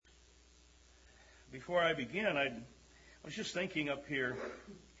Before I begin, I was just thinking up here.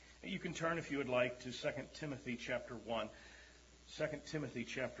 You can turn, if you would like, to 2 Timothy chapter 1. 2 Timothy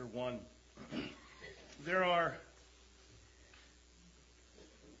chapter 1. There are,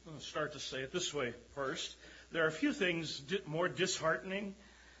 I'll start to say it this way first. There are a few things more disheartening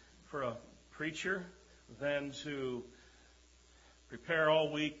for a preacher than to prepare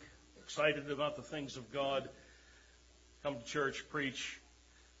all week, excited about the things of God, come to church, preach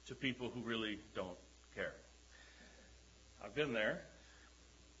to people who really don't care. I've been there.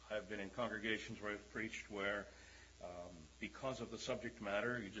 I've been in congregations where I've preached where, because of the subject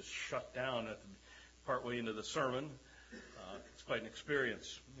matter, you just shut down partway into the sermon. It's quite an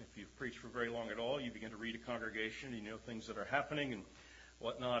experience. If you've preached for very long at all, you begin to read a congregation, you know things that are happening and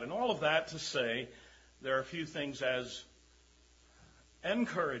whatnot. And all of that to say, there are a few things as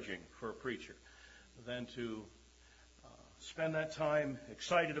encouraging for a preacher than to spend that time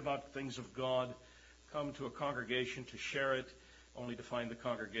excited about the things of God, come to a congregation to share it, only to find the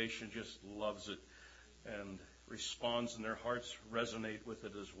congregation just loves it and responds and their hearts resonate with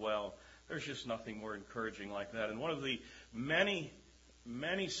it as well. There's just nothing more encouraging like that. And one of the many,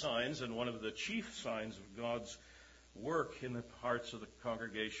 many signs, and one of the chief signs of God's work in the hearts of the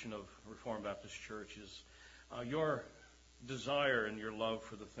congregation of Reformed Baptist Church is your desire and your love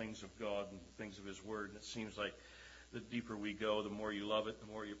for the things of God and the things of His Word. And it seems like the deeper we go, the more you love it, the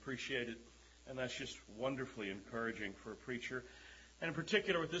more you appreciate it. And that's just wonderfully encouraging for a preacher. And in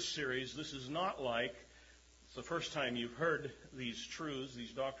particular with this series, this is not like it's the first time you've heard these truths,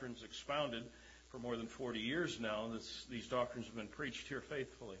 these doctrines expounded for more than 40 years now. These doctrines have been preached here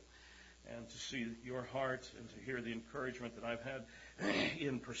faithfully. And to see your heart and to hear the encouragement that I've had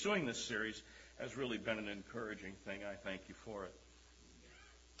in pursuing this series has really been an encouraging thing. I thank you for it.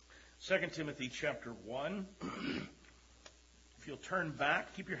 2 Timothy chapter 1. If you'll turn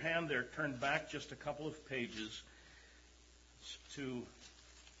back, keep your hand there, turn back just a couple of pages to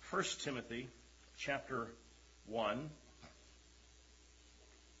 1 Timothy chapter 1.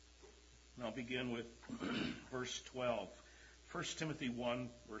 And I'll begin with verse 12. 1 Timothy 1,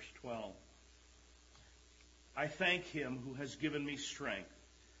 verse 12. I thank Him who has given me strength,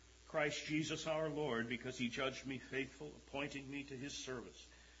 Christ Jesus our Lord, because He judged me faithful, appointing me to His service.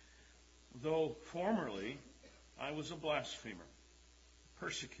 Though formerly I was a blasphemer,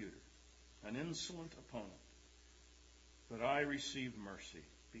 persecutor, an insolent opponent, but I received mercy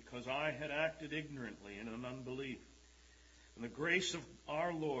because I had acted ignorantly in an unbelief. And the grace of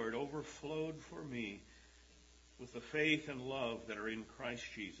our Lord overflowed for me with the faith and love that are in Christ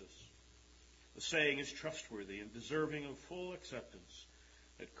Jesus. The saying is trustworthy and deserving of full acceptance,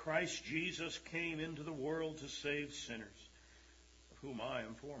 that Christ Jesus came into the world to save sinners, of whom I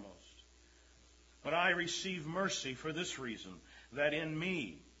am foremost. But I receive mercy for this reason, that in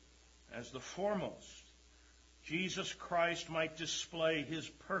me, as the foremost, Jesus Christ might display His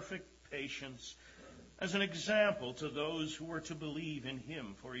perfect patience as an example to those who were to believe in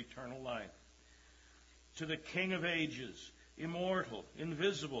Him for eternal life. To the King of ages, immortal,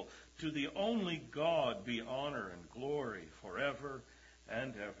 invisible, to the only God be honor and glory forever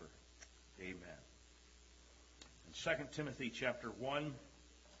and ever. Amen. In 2 Timothy chapter 1,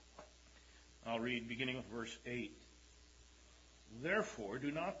 I'll read beginning with verse 8. Therefore,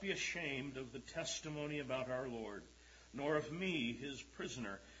 do not be ashamed of the testimony about our Lord, nor of me, His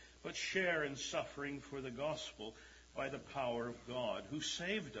prisoner, but share in suffering for the gospel by the power of God, who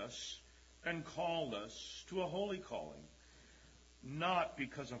saved us and called us to a holy calling, not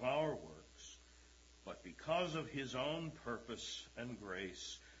because of our works, but because of His own purpose and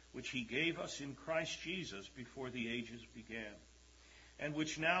grace, which He gave us in Christ Jesus before the ages began, and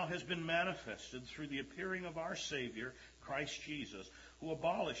which now has been manifested through the appearing of our Savior, Christ Jesus, who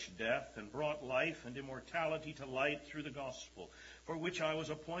abolished death and brought life and immortality to light through the gospel, for which I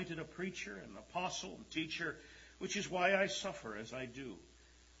was appointed a preacher and apostle and teacher, which is why I suffer as I do.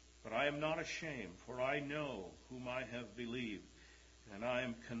 But I am not ashamed, for I know whom I have believed, and I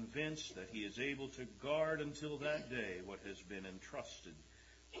am convinced that He is able to guard until that day what has been entrusted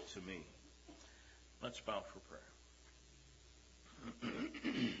to me. Let's bow for prayer.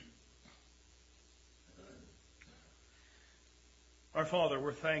 Our Father,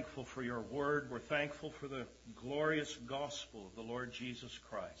 we're thankful for your word. We're thankful for the glorious gospel of the Lord Jesus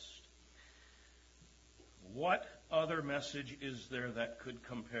Christ. What other message is there that could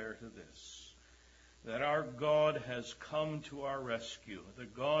compare to this? That our God has come to our rescue. The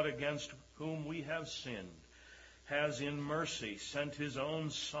God against whom we have sinned has in mercy sent His own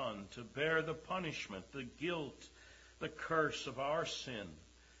Son to bear the punishment, the guilt, the curse of our sin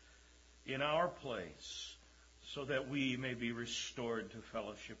in our place, so that we may be restored to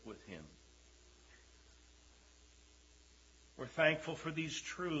fellowship with Him. We're thankful for these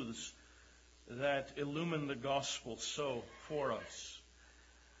truths that illumine the gospel so for us.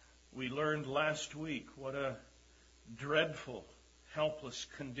 We learned last week what a dreadful, helpless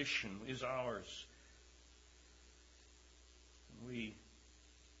condition is ours. We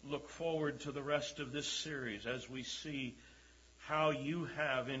look forward to the rest of this series as we see how you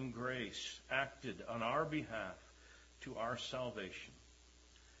have in grace acted on our behalf to our salvation.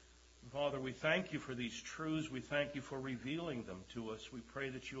 Father, we thank you for these truths. We thank you for revealing them to us. We pray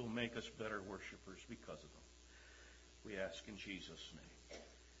that you will make us better worshipers because of them. We ask in Jesus' name.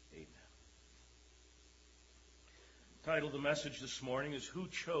 Amen. The title of the message this morning is Who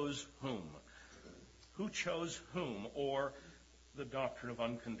Chose Whom? Who chose whom? Or the Doctrine of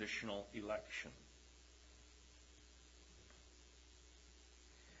Unconditional Election.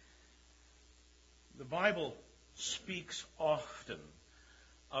 The Bible speaks often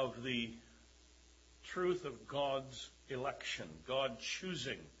of the truth of God's election, God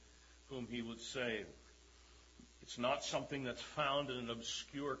choosing whom he would save. It's not something that's found in an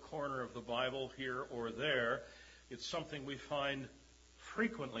obscure corner of the Bible here or there. It's something we find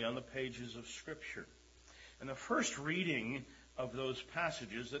frequently on the pages of Scripture. And the first reading of those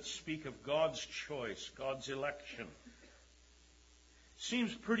passages that speak of God's choice, God's election,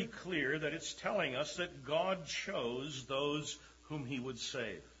 seems pretty clear that it's telling us that God chose those whom he would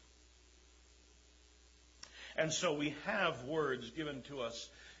save. And so we have words given to us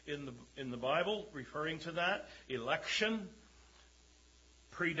in the Bible referring to that: election,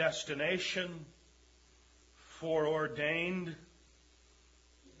 predestination, foreordained,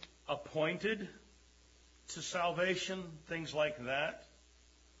 appointed to salvation, things like that.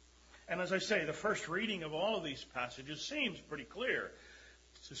 And as I say, the first reading of all of these passages seems pretty clear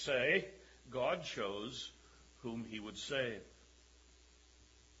to say God chose whom he would save.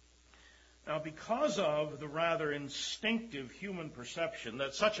 Now, because of the rather instinctive human perception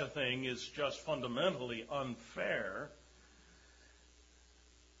that such a thing is just fundamentally unfair,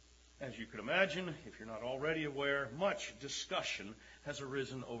 as you could imagine, if you're not already aware, much discussion has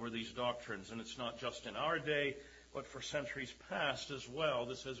arisen over these doctrines. And it's not just in our day, but for centuries past as well.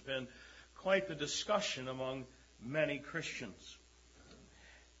 This has been quite the discussion among many Christians.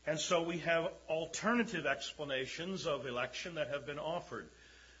 And so we have alternative explanations of election that have been offered.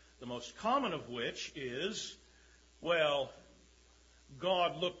 The most common of which is, well,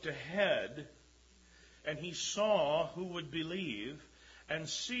 God looked ahead and he saw who would believe, and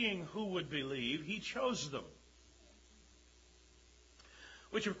seeing who would believe, he chose them.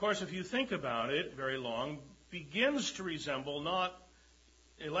 Which, of course, if you think about it very long, begins to resemble not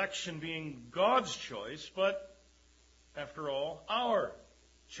election being God's choice, but, after all, our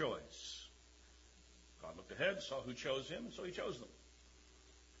choice. God looked ahead, saw who chose him, and so he chose them.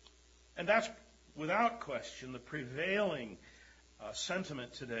 And that's, without question, the prevailing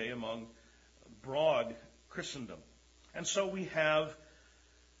sentiment today among broad Christendom. And so we have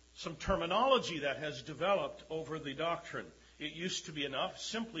some terminology that has developed over the doctrine. It used to be enough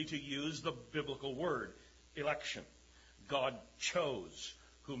simply to use the biblical word, election. God chose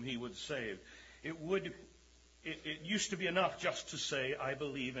whom he would save. It used to be enough just to say, I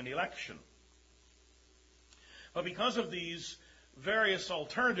believe in election. But because of these various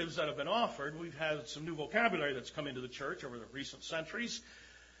alternatives that have been offered, we've had some new vocabulary that's come into the church over the recent centuries.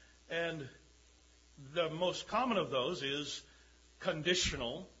 And the most common of those is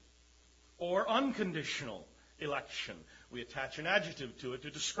conditional or unconditional election. We attach an adjective to it to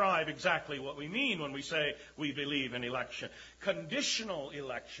describe exactly what we mean when we say we believe in election. Conditional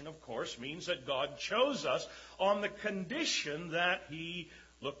election, of course, means that God chose us on the condition that he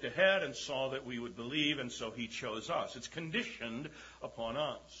looked ahead and saw that we would believe, and so he chose us. It's conditioned upon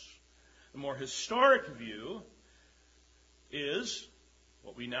us. The more historic view is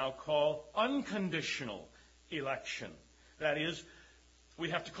what we now call unconditional election. That is, we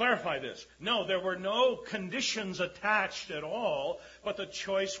have to clarify this. No, there were no conditions attached at all, but the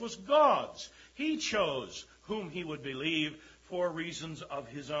choice was God's. He chose whom he would believe for reasons of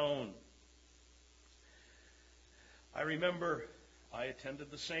his own. I remember I attended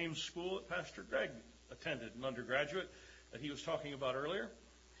the same school that Pastor Greg attended, an undergraduate that he was talking about earlier.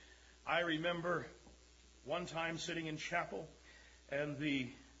 I remember one time sitting in chapel, and the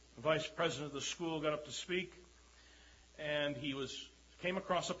vice president of the school got up to speak, and he came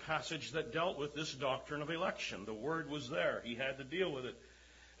across a passage that dealt with this doctrine of election. The word was there. He had to deal with it.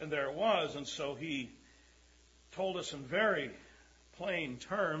 And there it was. And so he told us in very plain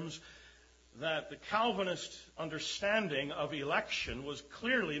terms that the Calvinist understanding of election was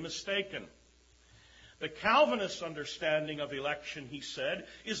clearly mistaken. The Calvinist understanding of election, he said,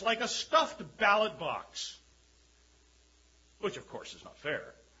 is like a stuffed ballot box. which of course is not fair.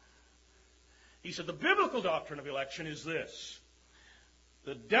 He said the biblical doctrine of election is this.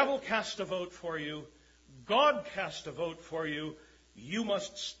 The devil cast a vote for you. God cast a vote for you. You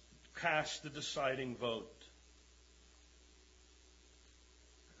must cast the deciding vote.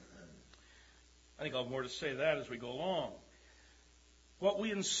 I think I'll have more to say to that as we go along. What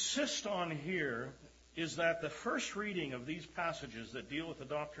we insist on here is that the first reading of these passages that deal with the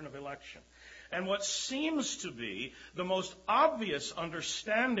doctrine of election, and what seems to be the most obvious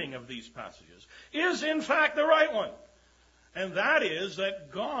understanding of these passages, is in fact the right one. And that is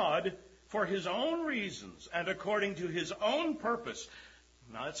that God, for his own reasons and according to his own purpose,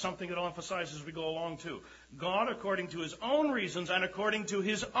 now that's something that I'll emphasize as we go along too. God, according to his own reasons and according to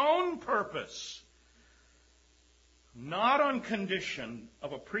his own purpose, not on condition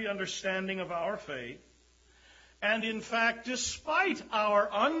of a pre-understanding of our faith, and in fact, despite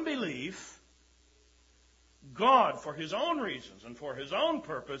our unbelief, God, for his own reasons and for his own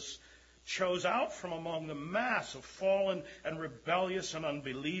purpose, chose out from among the mass of fallen and rebellious and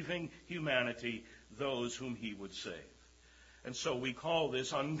unbelieving humanity those whom he would save. And so we call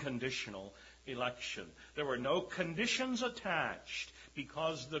this unconditional election. There were no conditions attached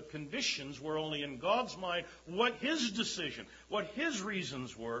because the conditions were only in God's mind. What his decision, what his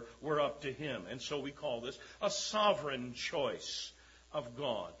reasons were up to him. And so we call this a sovereign choice of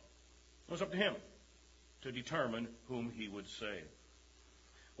God. It was up to him to determine whom he would save.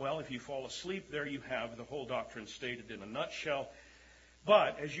 Well, if you fall asleep, there you have the whole doctrine stated in a nutshell.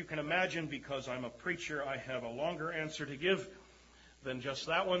 But, as you can imagine, because I'm a preacher, I have a longer answer to give than just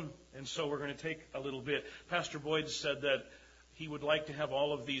that one. And so we're going to take a little bit. Pastor Boyd said that he would like to have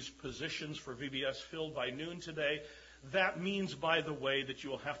all of these positions for VBS filled by noon today. That means, by the way, that you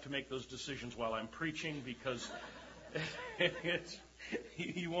will have to make those decisions while I'm preaching, because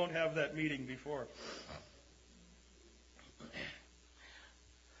you won't have that meeting before.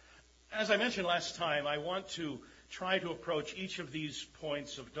 As I mentioned last time, I want to try to approach each of these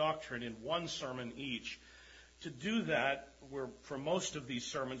points of doctrine in one sermon each. To do that, we're, for most of these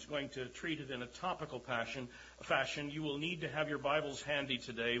sermons, going to treat it in a topical fashion. You will need to have your Bibles handy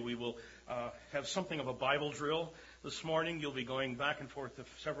today. We will have something of a Bible drill this morning. You'll be going back and forth to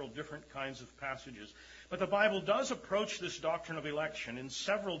several different kinds of passages. But the Bible does approach this doctrine of election in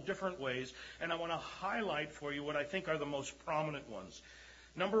several different ways, and I want to highlight for you what I think are the most prominent ones.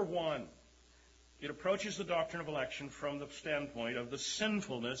 Number one, it approaches the doctrine of election from the standpoint of the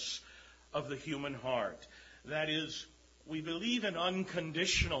sinfulness of the human heart. That is, we believe in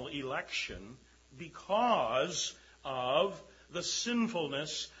unconditional election because of the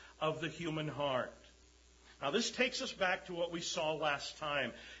sinfulness of the human heart. Now, this takes us back to what we saw last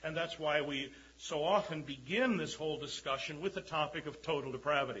time, and that's why we so often begin this whole discussion with the topic of total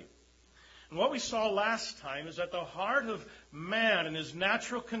depravity. And what we saw last time is that the heart of man in his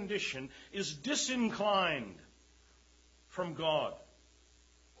natural condition is disinclined from God.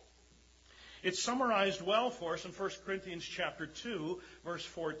 It's summarized well for us in 1 Corinthians chapter 2, verse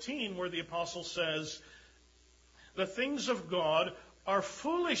 14, where the apostle says, the things of God are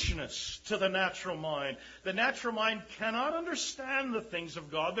foolishness to the natural mind. The natural mind cannot understand the things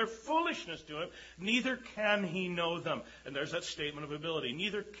of God. They're foolishness to him. Neither can he know them. And there's that statement of ability.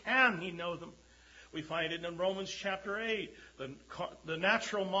 Neither can he know them. We find it in Romans chapter 8. The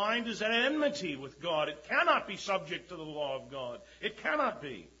natural mind is at enmity with God. It cannot be subject to the law of God. It cannot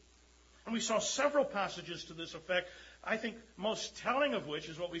be. And we saw several passages to this effect. I think most telling of which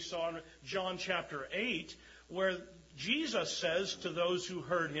is what we saw in John chapter 8, where Jesus says to those who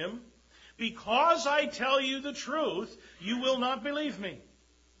heard him, because I tell you the truth, you will not believe me.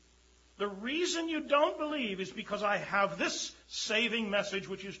 The reason you don't believe is because I have this saving message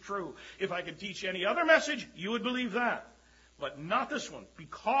which is true. If I could teach any other message, you would believe that. But not this one.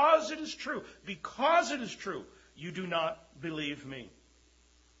 Because it is true, you do not believe me.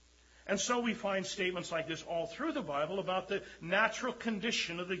 And so we find statements like this all through the Bible about the natural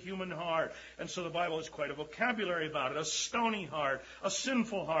condition of the human heart. And so the Bible has quite a vocabulary about it. A stony heart, a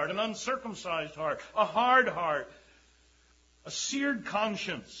sinful heart, an uncircumcised heart, a hard heart, a seared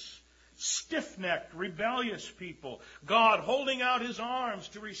conscience, stiff-necked, rebellious people. God holding out his arms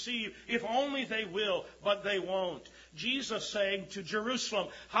to receive, if only they will, but they won't. Jesus saying to Jerusalem,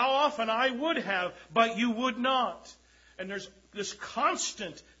 how often I would have, but you would not. And there's this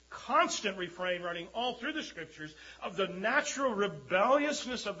constant refrain running all through the Scriptures of the natural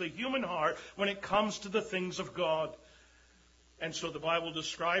rebelliousness of the human heart when it comes to the things of God. And so the Bible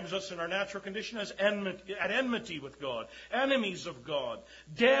describes us in our natural condition as at enmity with God, enemies of God,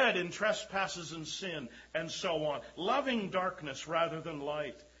 dead in trespasses and sin, and so on, loving darkness rather than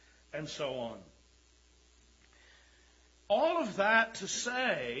light, and so on. All of that to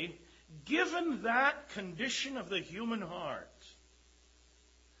say, given that condition of the human heart,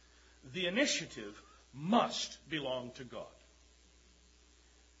 the initiative must belong to God.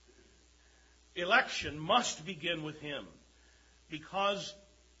 Election must begin with Him because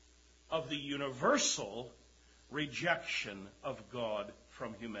of the universal rejection of God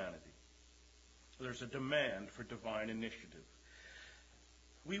from humanity. There's a demand for divine initiative.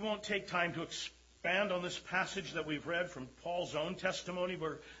 We won't take time to expand on this passage that we've read from Paul's own testimony.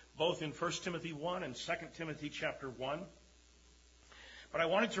 We're both in 1 Timothy 1 and 2 Timothy chapter 1. But I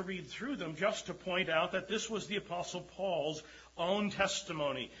wanted to read through them just to point out that this was the Apostle Paul's own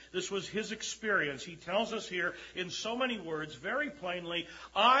testimony. This was his experience. He tells us here in so many words, very plainly,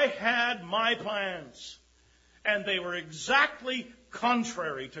 I had my plans, and they were exactly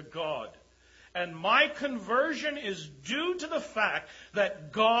contrary to God. And my conversion is due to the fact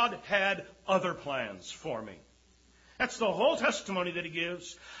that God had other plans for me. That's the whole testimony that he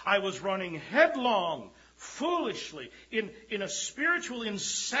gives. I was running headlong, foolishly, in a spiritual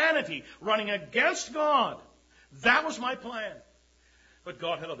insanity, running against God. That was my plan. But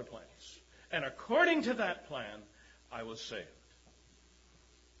God had other plans. And according to that plan, I was saved.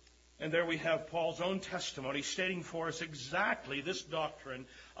 And there we have Paul's own testimony stating for us exactly this doctrine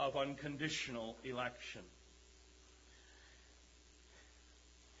of unconditional election.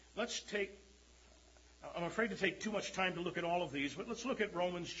 I'm afraid to take too much time to look at all of these, but let's look at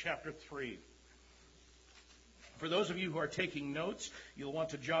Romans chapter 3. For those of you who are taking notes, you'll want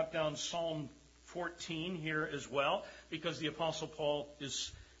to jot down Psalm 14 here as well, because the Apostle Paul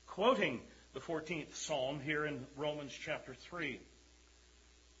is quoting the 14th Psalm here in Romans chapter 3.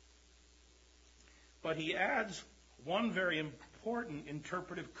 But he adds one very important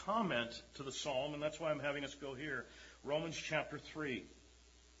interpretive comment to the psalm, and that's why I'm having us go here. Romans chapter 3.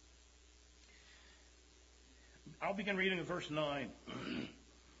 I'll begin reading in verse 9.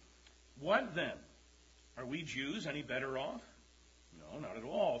 What then? Are we Jews any better off? No, not at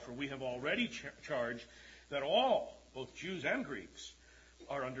all, for we have already charged that all, both Jews and Greeks,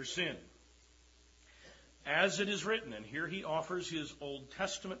 are under sin. As it is written, and here he offers his Old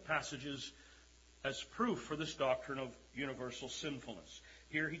Testament passages as proof for this doctrine of universal sinfulness.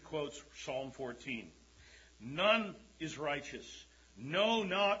 Here he quotes Psalm 14. None is righteous, no,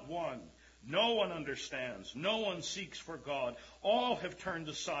 not one. No one understands. No one seeks for God. All have turned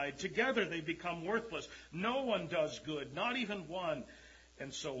aside. Together they become worthless. No one does good, not even one.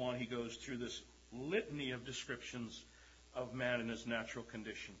 And so on. He goes through this litany of descriptions of man in his natural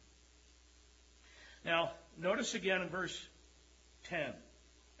condition. Now, notice again in verse 10.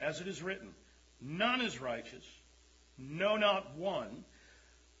 As it is written, none is righteous. No, not one.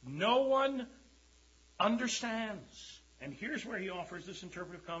 No one understands. And here's where he offers this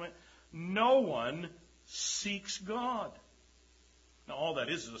interpretive comment. No one seeks God. Now, all that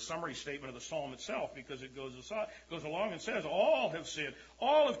is a summary statement of the psalm itself, because it goes along and says, all have sinned,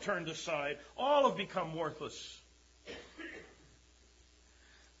 all have turned aside, all have become worthless.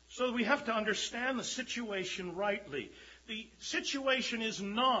 So we have to understand the situation rightly. The situation is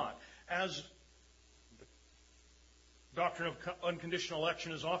not, as the doctrine of unconditional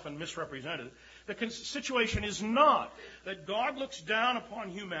election is often misrepresented, the situation is not that God looks down upon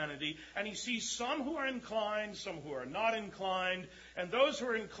humanity and he sees some who are inclined, some who are not inclined, and those who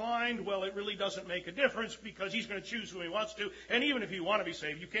are inclined, well, it really doesn't make a difference because he's going to choose who he wants to, and even if you want to be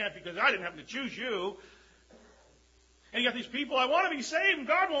saved, you can't because I didn't happen to choose you. And you got these people, I want to be saved and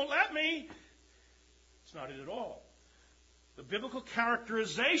God won't let me. It's not it at all. The biblical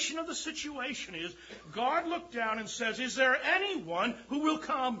characterization of the situation is God looked down and says, is there anyone who will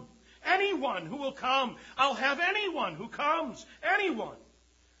come? Anyone who will come. I'll have anyone who comes. Anyone.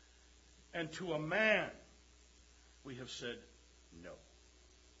 And to a man, we have said no.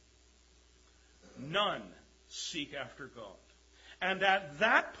 None seek after God. And at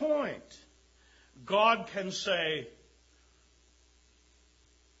that point, God can say,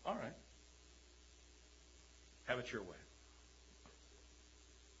 all right, have it your way.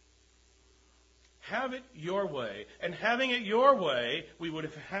 Have it your way. And having it your way, we would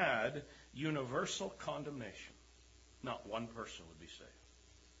have had universal condemnation. Not one person would be saved.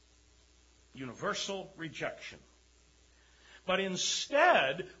 Universal rejection. But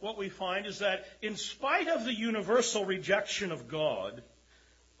instead, what we find is that in spite of the universal rejection of God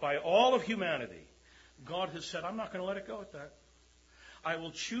by all of humanity, God has said, I'm not going to let it go at that. I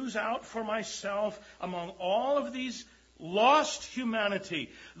will choose out for myself among all of these lost humanity,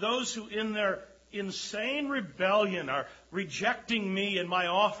 those who in their insane rebellion are rejecting me and my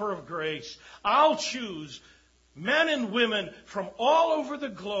offer of grace. I'll choose Men and women from all over the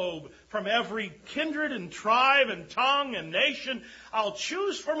globe, from every kindred and tribe and tongue and nation, I'll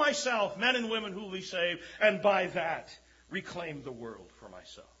choose for myself men and women who will be saved, and by that reclaim the world for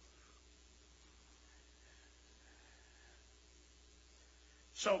myself.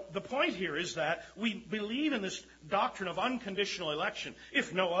 So the point here is that we believe in this doctrine of unconditional election,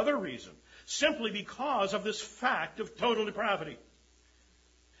 if no other reason, simply because of this fact of total depravity.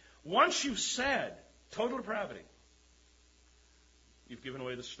 Once you've said total depravity, you've given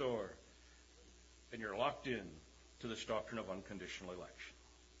away the store, and you're locked in to this doctrine of unconditional election.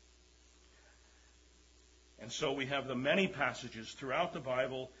 And so we have the many passages throughout the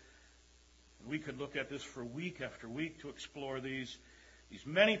Bible, and we could look at this for week after week to explore these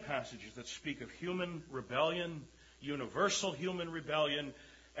many passages that speak of human rebellion, universal human rebellion,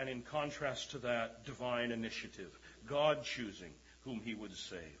 and in contrast to that, divine initiative, God choosing whom he would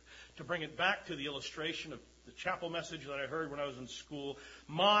save. To bring it back to the illustration of the chapel message that I heard when I was in school,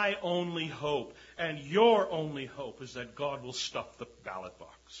 my only hope and your only hope is that God will stuff the ballot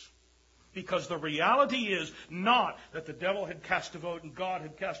box. Because the reality is not that the devil had cast a vote and God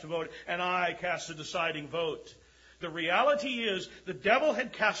had cast a vote and I cast a deciding vote. The reality is the devil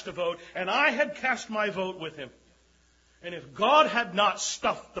had cast a vote and I had cast my vote with him. And if God had not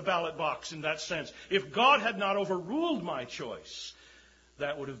stuffed the ballot box in that sense, if God had not overruled my choice,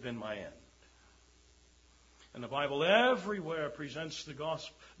 that would have been my end. And the Bible everywhere presents the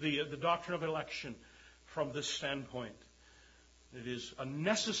gospel, the doctrine of election from this standpoint. It is a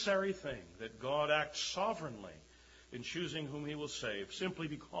necessary thing that God acts sovereignly in choosing whom he will save, simply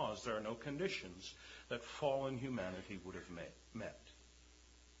because there are no conditions that fallen humanity would have met.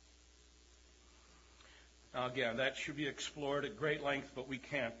 Now, again, that should be explored at great length, but we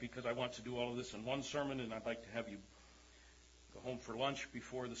can't because I want to do all of this in one sermon, and I'd like to have you go home for lunch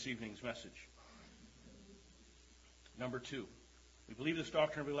before this evening's message. Number two, we believe this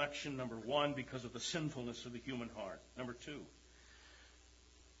doctrine of election, number one, because of the sinfulness of the human heart. Number two,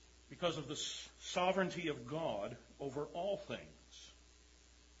 because of the sovereignty of God over all things.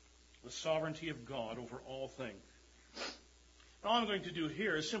 The sovereignty of God over all things. All I'm going to do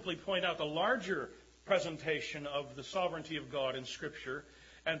here is simply point out the larger presentation of the sovereignty of God in Scripture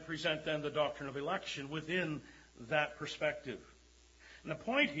and present then the doctrine of election within that perspective. And the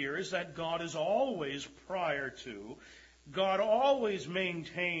point here is that God is always prior to, God always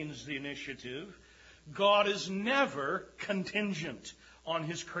maintains the initiative, God is never contingent on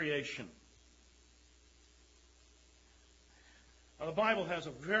his creation. Now, the Bible has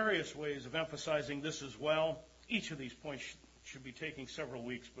various ways of emphasizing this as well. Each of these points should be taking several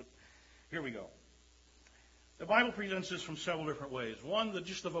weeks, but here we go. The Bible presents this from several different ways. One,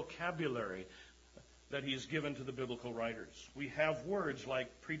 just the vocabulary that he has given to the biblical writers. We have words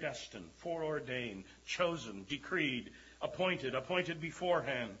like predestined, foreordained, chosen, decreed, appointed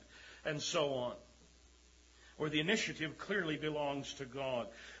beforehand, and so on, where the initiative clearly belongs to God.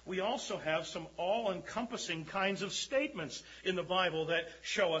 We also have some all-encompassing kinds of statements in the Bible that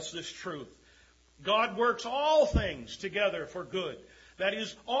show us this truth. God works all things together for good. That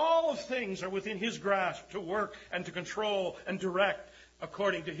is, all of things are within his grasp to work and to control and direct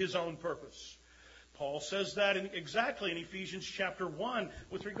according to his own purpose. Paul says that exactly in Ephesians chapter 1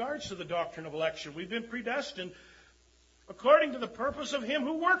 with regards to the doctrine of election. We've been predestined according to the purpose of him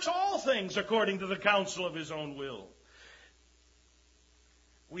who works all things according to the counsel of his own will.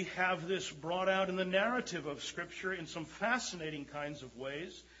 We have this brought out in the narrative of Scripture in some fascinating kinds of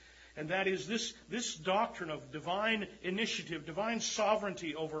ways. And that is this doctrine of divine initiative, divine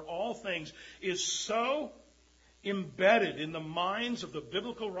sovereignty over all things is so embedded in the minds of the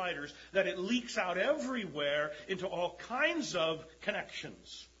biblical writers that it leaks out everywhere into all kinds of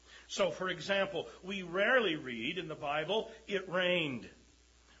connections. So, for example, we rarely read in the Bible, it rained.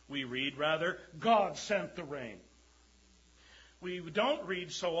 We read, rather, God sent the rain. We don't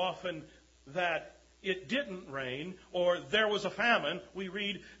read so often that it didn't rain, or there was a famine. We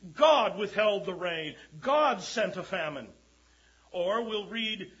read, God withheld the rain. God sent a famine. Or we'll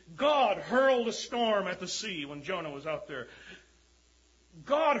read, God hurled a storm at the sea when Jonah was out there.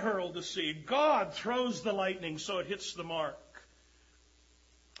 God hurled the sea. God throws the lightning so it hits the mark.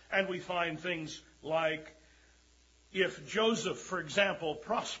 And we find things like, if Joseph, for example,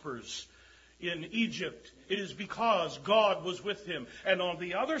 prospers in Egypt, it is because God was with him. And on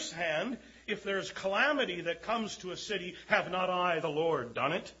the other hand, if there's calamity that comes to a city, have not I, the Lord,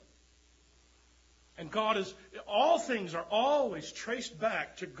 done it? And all things are always traced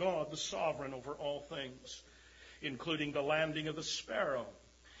back to God, the sovereign over all things, including the landing of the sparrow.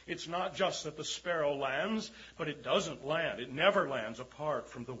 It's not just that the sparrow lands, but it doesn't land. It never lands apart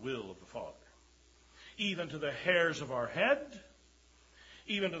from the will of the Father. even to the hairs of our head,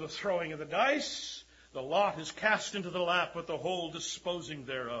 even to the throwing of the dice. The lot is cast into the lap, but the whole disposing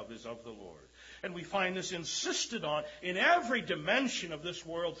thereof is of the Lord. And we find this insisted on in every dimension of this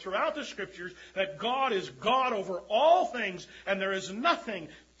world throughout the Scriptures, that God is God over all things, and there is nothing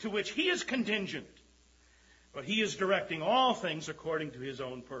to which He is contingent. But He is directing all things according to His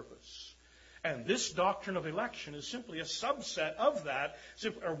own purpose. And this doctrine of election is simply a subset of that,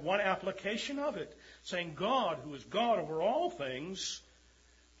 or one application of it, saying God, who is God over all things,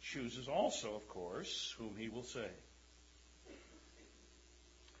 chooses also, of course, whom He will save.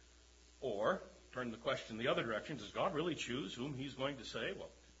 Or, turn the question the other direction, does God really choose whom He's going to save? Well,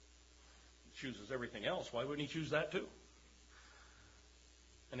 He chooses everything else. Why wouldn't He choose that too?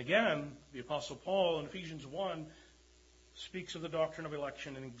 And again, the Apostle Paul in Ephesians 1 speaks of the doctrine of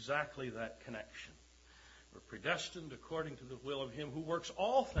election in exactly that connection. We're predestined according to the will of Him who works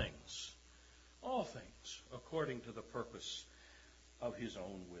all things according to the purpose of His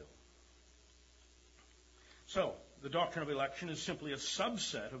own will. So, the doctrine of election is simply a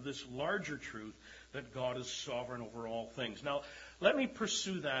subset of this larger truth that God is sovereign over all things. Now, let me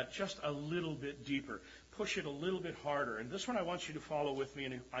pursue that just a little bit deeper, push it a little bit harder. And this one I want you to follow with me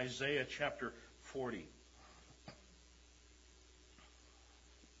in Isaiah chapter 40.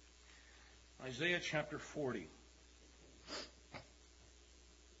 Isaiah chapter 40.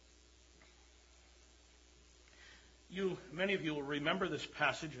 Many of you will remember this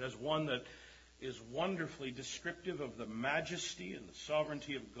passage as one that is wonderfully descriptive of the majesty and the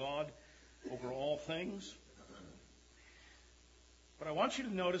sovereignty of God over all things. But I want you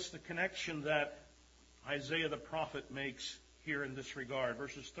to notice the connection that Isaiah the prophet makes here in this regard,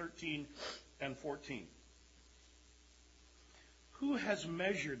 verses 13 and 14. Who has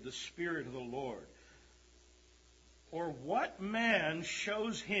measured the Spirit of the Lord? Or what man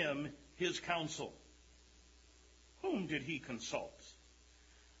shows Him His counsel? Whom did He consult?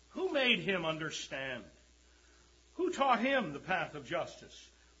 Who made Him understand? Who taught Him the path of justice?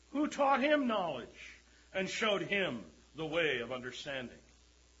 Who taught Him knowledge and showed Him the way of understanding?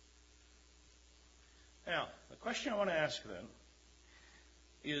 Now, the question I want to ask then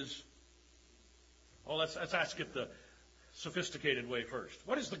is, well, let's ask it the sophisticated way first.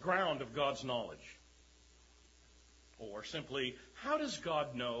 What is the ground of God's knowledge? Or simply, how does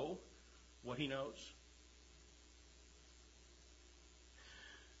God know what He knows?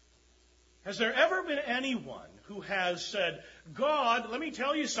 Has there ever been anyone who has said, God, let me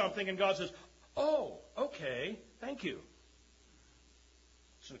tell you something, and God says, oh, okay, thank you?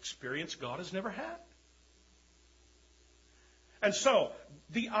 It's an experience God has never had. And so,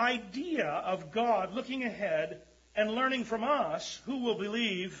 the idea of God looking ahead and learning from us, who will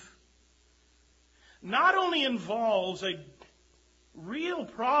believe, not only involves a real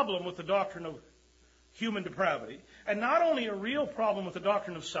problem with the doctrine of human depravity, and not only a real problem with the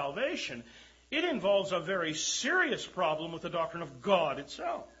doctrine of salvation, it involves a very serious problem with the doctrine of God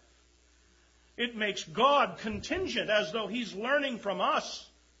itself. It makes God contingent, as though He's learning from us.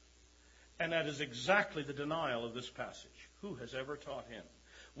 And that is exactly the denial of this passage. Who has ever taught Him?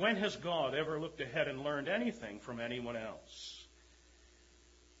 When has God ever looked ahead and learned anything from anyone else?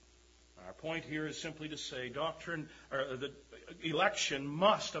 Our point here is simply to say the election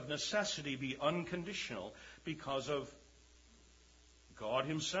must of necessity be unconditional, because of God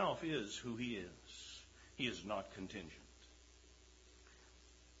Himself is who He is. He is not contingent.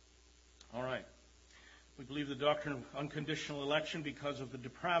 All right. We believe the doctrine of unconditional election because of the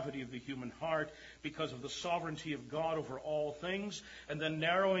depravity of the human heart, because of the sovereignty of God over all things, and then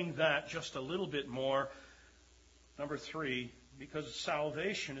narrowing that just a little bit more, number 3, because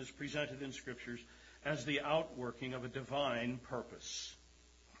salvation is presented in Scriptures as the outworking of a divine purpose.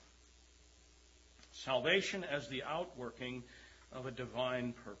 Salvation as the outworking of a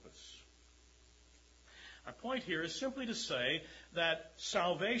divine purpose. Our point here is simply to say that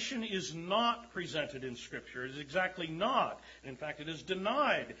salvation is not presented in Scripture. It is exactly not. In fact, it is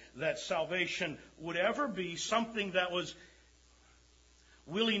denied that salvation would ever be something that was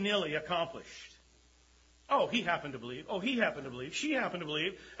willy-nilly accomplished. Oh, he happened to believe. Oh, he happened to believe. She happened to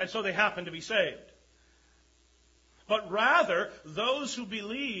believe. And so they happened to be saved. But rather, those who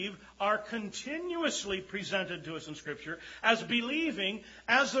believe are continuously presented to us in Scripture as believing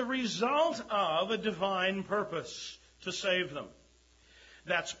as a result of a divine purpose to save them.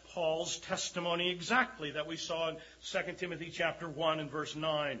 That's Paul's testimony exactly that we saw in 2 Timothy chapter 1 and verse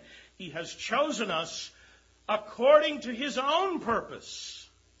 9. He has chosen us according to His own purpose.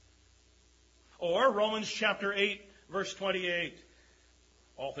 Or Romans chapter 8, verse 28.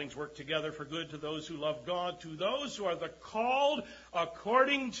 All things work together for good to those who love God, to those who are the called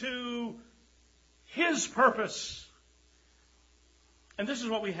according to His purpose. And this is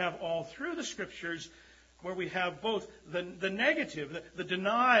what we have all through the Scriptures, where we have both the negative, the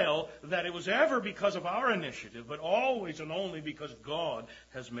denial that it was ever because of our initiative, but always and only because God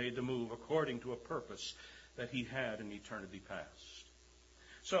has made the move according to a purpose that He had in eternity past.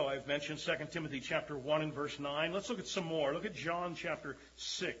 So I've mentioned 2 Timothy chapter 1 and verse 9. Let's look at some more. Look at John chapter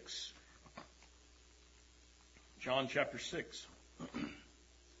 6. John chapter 6.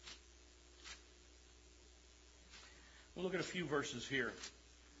 We'll look at a few verses here.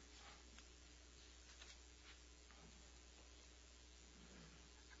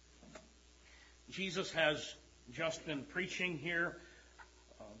 Jesus has just been preaching here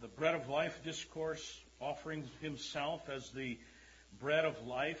the bread of life discourse, offering Himself as the bread of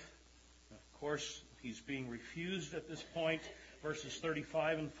life. Of course, He's being refused at this point, verses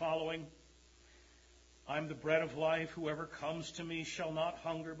 35 and following. I'm the bread of life. Whoever comes to me shall not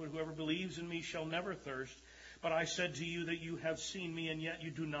hunger, but whoever believes in me shall never thirst. But I said to you that you have seen me, and yet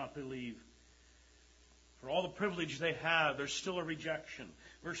you do not believe. For all the privilege they have, there's still a rejection.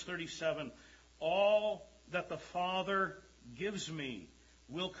 Verse 37, all that the Father gives me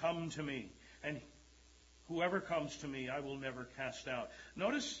will come to me, and whoever comes to me I will never cast out.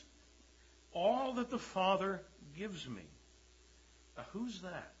 Notice, all that the Father gives me. Now, who's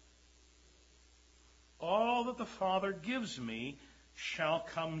that? All that the Father gives me shall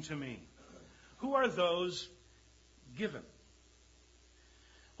come to me. Who are those given?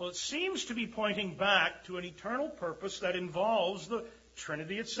 Well, it seems to be pointing back to an eternal purpose that involves the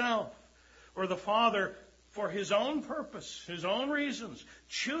Trinity itself, where the Father, for His own purpose, His own reasons,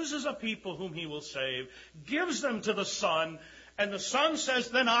 chooses a people whom He will save, gives them to the Son, and the Son says,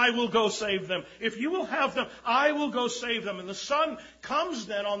 then I will go save them. If you will have them, I will go save them. And the Son comes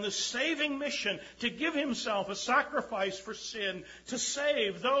then on this saving mission to give Himself a sacrifice for sin, to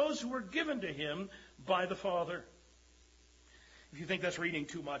save those who were given to Him by the Father. If you think that's reading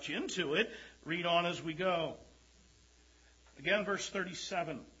too much into it, read on as we go. Again, verse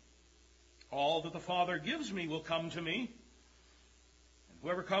 37. All that the Father gives me will come to me, and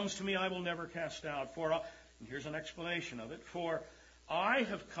whoever comes to me I will never cast out. And here's an explanation of it. For I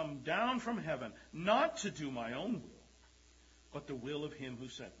have come down from heaven not to do my own will, but the will of Him who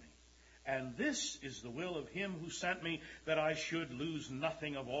sent me. And this is the will of Him who sent me, that I should lose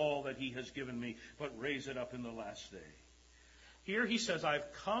nothing of all that He has given me, but raise it up in the last day. Here he says,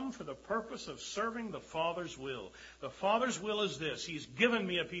 I've come for the purpose of serving the Father's will. The Father's will is this. He's given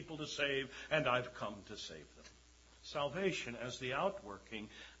me a people to save, and I've come to save them. Salvation as the outworking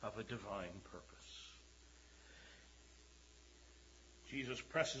of a divine purpose. Jesus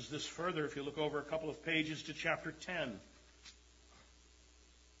presses this further if you look over a couple of pages to chapter 10.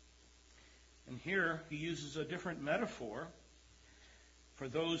 And here he uses a different metaphor for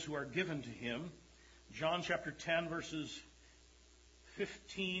those who are given to Him. John chapter 10, verses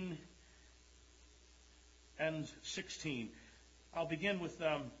 15 and 16. I'll begin with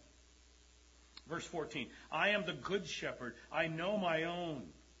verse 14. I am the good shepherd. I know my own,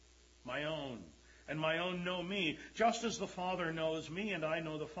 and my own know me, just as the Father knows me, and I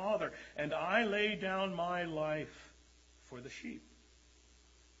know the Father. And I lay down my life for the sheep.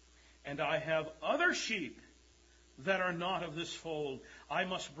 And I have other sheep that are not of this fold. I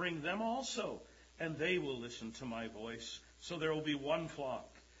must bring them also, and they will listen to my voice. So there will be one flock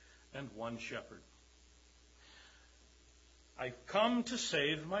and one shepherd. I've come to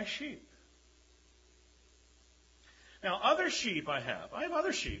save my sheep. Now, other sheep I have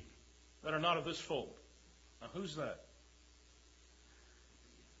other sheep that are not of this fold. Now, who's that?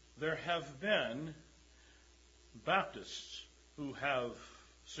 There have been Baptists who have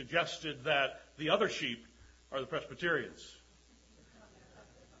suggested that the other sheep are the Presbyterians.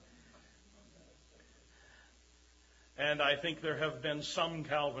 And I think there have been some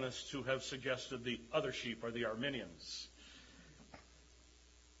Calvinists who have suggested the other sheep are the Arminians.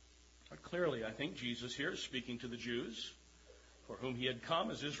 But clearly, I think Jesus here is speaking to the Jews, for whom He had come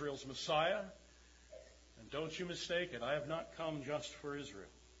as Israel's Messiah. And don't you mistake it, I have not come just for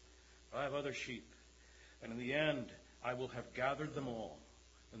Israel. I have other sheep. And in the end, I will have gathered them all,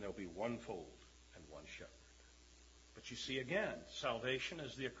 and there'll be one fold and one shepherd. But you see again, salvation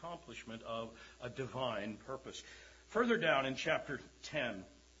is the accomplishment of a divine purpose. Further down in chapter 10,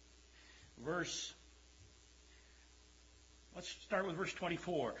 let's start with verse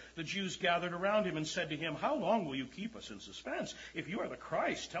 24. The Jews gathered around Him and said to Him, how long will you keep us in suspense? If you are the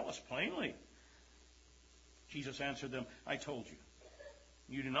Christ, tell us plainly. Jesus answered them, I told you,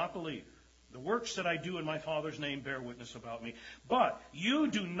 you do not believe. The works that I do in my Father's name bear witness about me. But you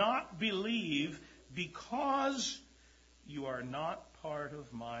do not believe because you are not part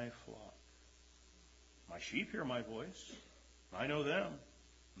of my flock. My sheep hear my voice. I know them.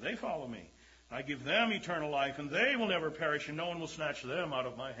 They follow me. I give them eternal life, and they will never perish, and no one will snatch them out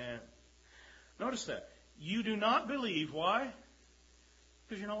of my hand. Notice that. You do not believe. Why?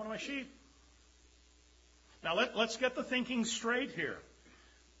 Because you're not one of my sheep. Now let's get the thinking straight here.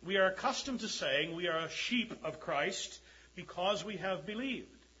 We are accustomed to saying we are a sheep of Christ because we have believed.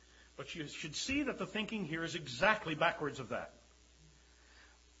 But you should see that the thinking here is exactly backwards of that.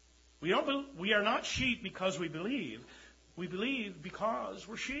 We are not sheep because we believe. We believe because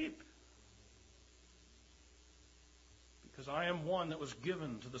we're sheep. Because I am one that was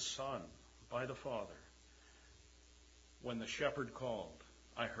given to the Son by the Father. When the shepherd called,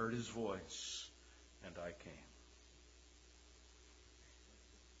 I heard his voice, and I came.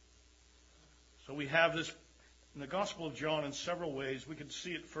 So we have this in the Gospel of John in several ways. We could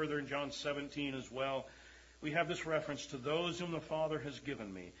see it further in John 17 as well. We have this reference to those whom the Father has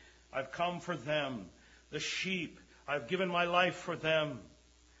given me. I've come for them, the sheep. I've given my life for them.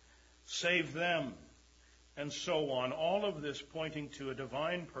 Save them. And so on. All of this pointing to a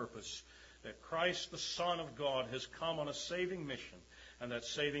divine purpose, that Christ, the Son of God, has come on a saving mission. And that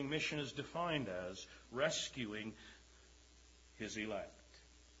saving mission is defined as rescuing his elect.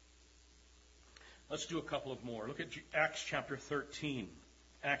 Let's do a couple of more. Look at Acts chapter 13.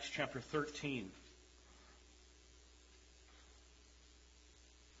 Acts chapter 13.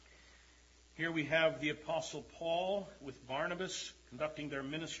 Here we have the Apostle Paul with Barnabas conducting their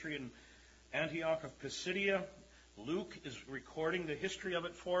ministry in Antioch of Pisidia. Luke is recording the history of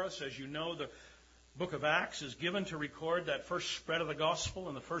it for us. As you know, the book of Acts is given to record that first spread of the gospel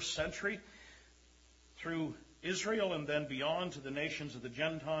in the first century through Israel and then beyond to the nations of the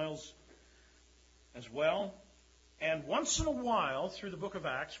Gentiles as well. And once in a while, through the book of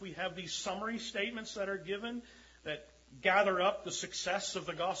Acts, we have these summary statements that are given that gather up the success of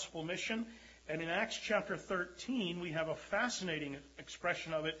the gospel mission. And in Acts chapter 13, we have a fascinating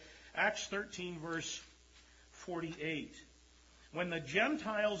expression of it. Acts 13, verse 48. When the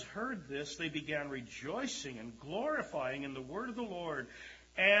Gentiles heard this, they began rejoicing and glorifying in the word of the Lord.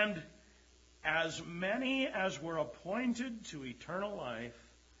 And as many as were appointed to eternal life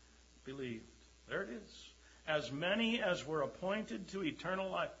believed. There it is. As many as were appointed to eternal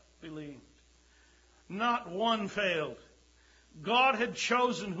life believed. Not one failed. God had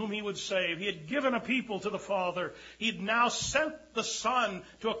chosen whom he would save. He had given a people to the Father. He had now sent the Son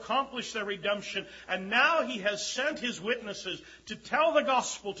to accomplish their redemption. And now he has sent his witnesses to tell the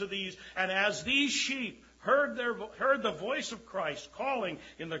gospel to these. And as these sheep heard the voice of Christ calling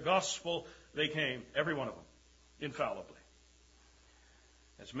in the gospel, they came. Every one of them. Infallibly.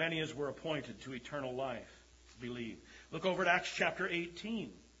 As many as were appointed to eternal life believe. Look over at Acts chapter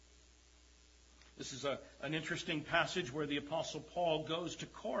 18. This is an interesting passage where the Apostle Paul goes to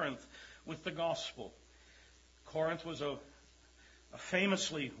Corinth with the gospel. Corinth was a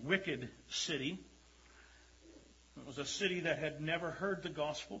famously wicked city. It was a city that had never heard the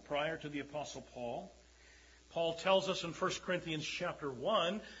gospel prior to the Apostle Paul. Paul tells us in 1 Corinthians chapter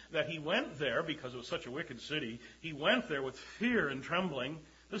 1 that he went there, because it was such a wicked city, he went there with fear and trembling.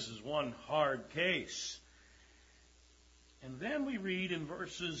 This is one hard case. And then we read in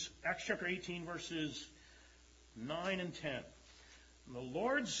Acts chapter 18, verses 9 and 10. And the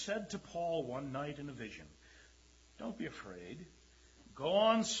Lord said to Paul one night in a vision, don't be afraid. Go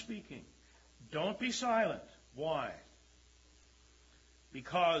on speaking. Don't be silent. Why?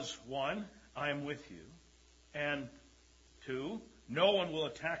 Because, 1, I am with you. And 2, no one will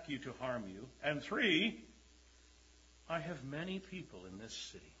attack you to harm you. And 3, I have many people in this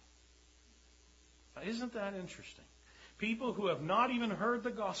city. Now, isn't that interesting? People who have not even heard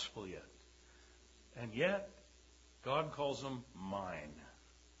the gospel yet. And yet, God calls them mine.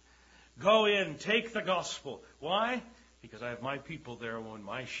 Go in, take the gospel. Why? Because I have my people there, and when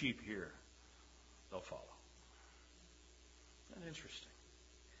my sheep hear, they'll follow. Isn't that interesting?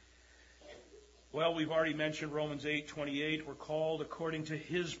 Well, we've already mentioned Romans 8:28. We're called according to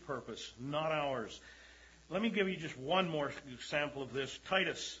his purpose, not ours. Let me give you just one more example of this.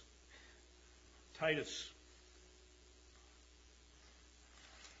 Titus.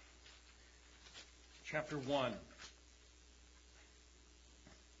 Chapter 1.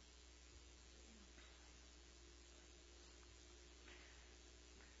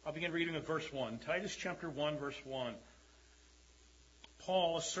 I'll begin reading with verse 1. Titus chapter 1, verse 1.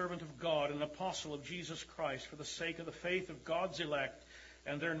 Paul, a servant of God and an apostle of Jesus Christ, for the sake of the faith of God's elect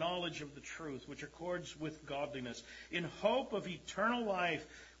and their knowledge of the truth, which accords with godliness, in hope of eternal life,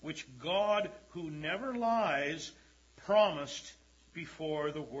 which God, who never lies, promised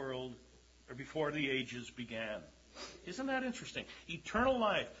before the world, or before the ages began. Isn't that interesting? Eternal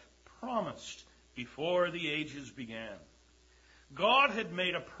life promised before the ages began. God had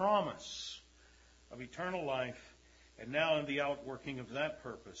made a promise of eternal life, and now in the outworking of that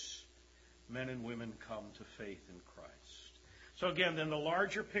purpose, men and women come to faith in Christ. So again, then the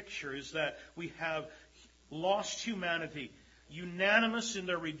larger picture is that we have lost humanity, unanimous in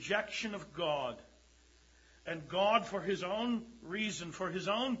their rejection of God. And God, for His own reason, for His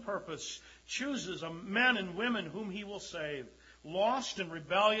own purpose, chooses men and women whom He will save. Lost and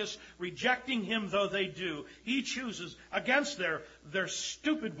rebellious, rejecting Him though they do, He chooses against their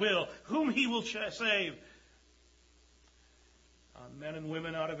stupid will whom He will save. Men and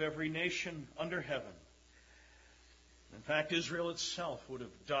women out of every nation under heaven. In fact, Israel itself would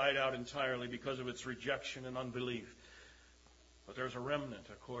have died out entirely because of its rejection and unbelief. But there's a remnant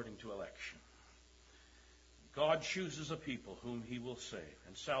according to election. God chooses a people whom He will save.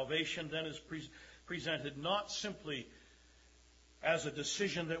 And salvation then is presented not simply as a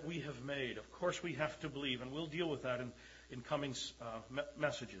decision that we have made. Of course we have to believe, and we'll deal with that in coming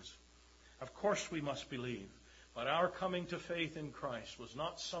messages. Of course we must believe. But our coming to faith in Christ was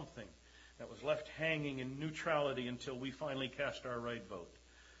not something that was left hanging in neutrality until we finally cast our right vote.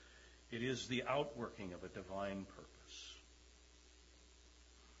 It is the outworking of a divine purpose.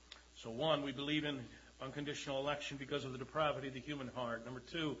 So one, we believe in unconditional election because of the depravity of the human heart. Number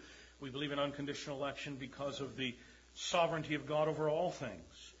two, we believe in unconditional election because of the sovereignty of God over all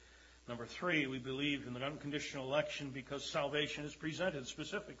things. Number three, we believe in the unconditional election because salvation is presented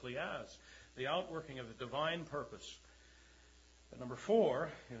specifically as the outworking of a divine purpose. But number four,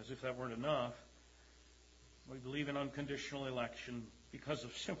 as if that weren't enough, we believe in unconditional election because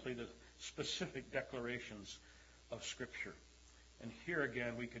of simply the specific declarations of Scripture. And here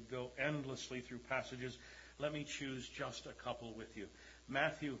again, we could go endlessly through passages. Let me choose just a couple with you.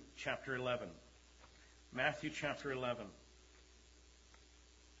 Matthew chapter 11. Matthew chapter 11.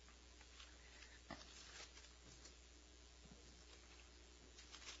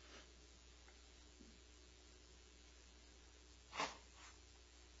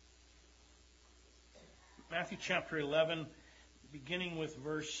 Matthew chapter 11, beginning with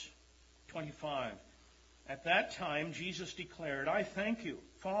verse 25. At that time, Jesus declared, I thank you,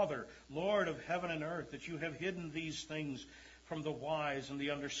 Father, Lord of heaven and earth, that you have hidden these things from the wise and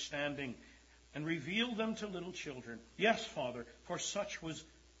the understanding and revealed them to little children. Yes, Father, for such was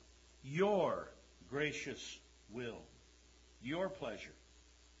your gracious will, your pleasure.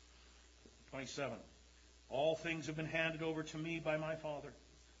 27. All things have been handed over to me by my Father.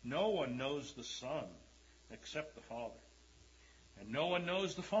 No one knows the Son except the Father. And no one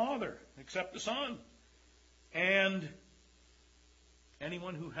knows the Father except the Son. And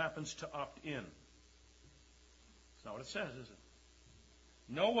anyone who happens to opt in. That's not what it says, is it?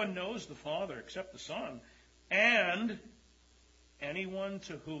 No one knows the Father except the Son. And anyone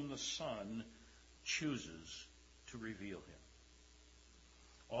to whom the Son chooses to reveal Him.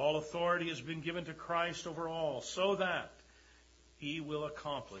 All authority has been given to Christ over all, so that He will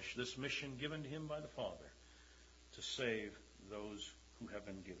accomplish this mission given to Him by the Father, to save those who have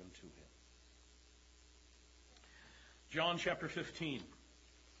been given to Him. John chapter 15.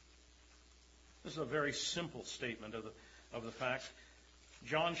 This is a very simple statement of the fact.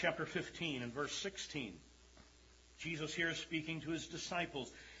 John chapter 15 and verse 16. Jesus here is speaking to His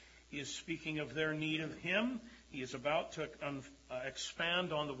disciples. He is speaking of their need of Him. He is about to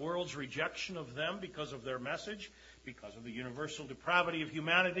expand on the world's rejection of them because of their message, because of the universal depravity of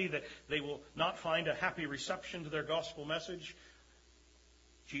humanity, that they will not find a happy reception to their gospel message.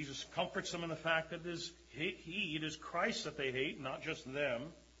 Jesus comforts them in the fact that it is Christ that they hate, not just them.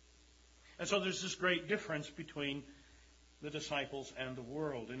 And so there's this great difference between the disciples and the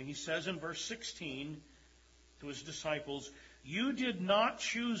world. And He says in verse 16 to His disciples, you did not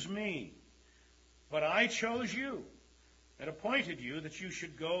choose me, but I chose you and appointed you that you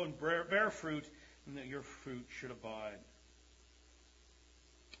should go and bear fruit, and that your fruit should abide.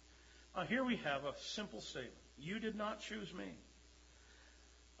 Now here we have a simple statement. You did not choose me.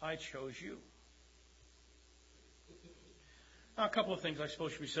 I chose you. Now, a couple of things I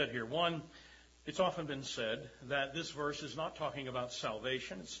suppose should be said here. One, it's often been said that this verse is not talking about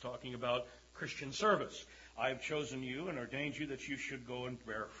salvation. It's talking about Christian service. I have chosen you and ordained you that you should go and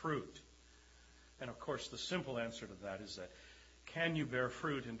bear fruit. And of course, the simple answer to that is that can you bear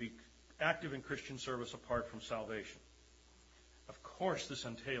fruit and be active in Christian service apart from salvation? Of course, this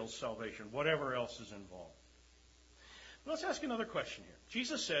entails salvation, whatever else is involved. Let's ask another question here.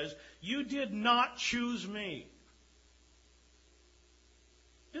 Jesus says, you did not choose me.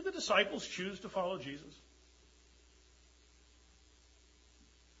 Did the disciples choose to follow Jesus?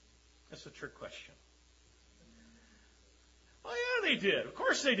 That's a trick question. Oh, yeah, they did. Of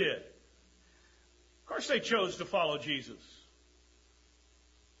course they did. Of course they chose to follow Jesus.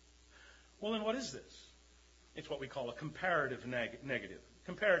 Well, then what is this? It's what we call a comparative negative.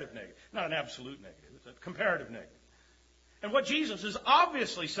 Comparative negative. Not an absolute negative. It's a comparative negative. And what Jesus is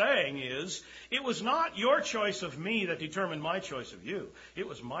obviously saying is, it was not your choice of me that determined my choice of you. It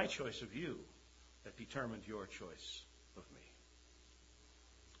was my choice of you that determined your choice of me.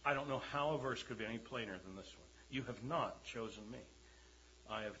 I don't know how a verse could be any plainer than this one. You have not chosen me.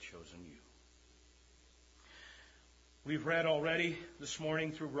 I have chosen you. We've read already this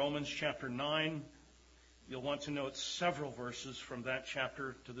morning through Romans chapter 9. You'll want to note several verses from that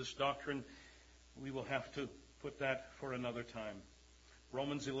chapter to this doctrine. We will have to put that for another time.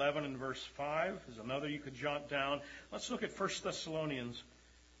 Romans 11 and verse 5 is another you could jot down. Let's look at 1 Thessalonians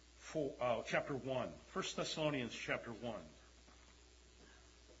chapter 1. 1 Thessalonians chapter 1.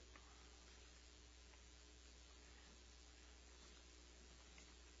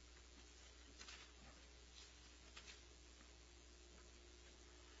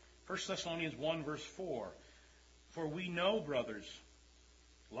 First Thessalonians 1 verse 4. For we know, brothers,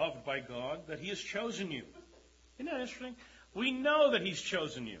 loved by God, that He has chosen you. Isn't that interesting? We know that He's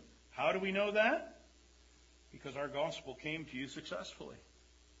chosen you. How do we know that? Because our gospel came to you successfully.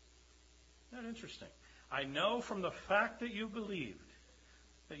 Isn't that interesting? I know from the fact that you believed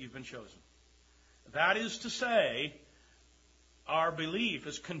that you've been chosen. That is to say, our belief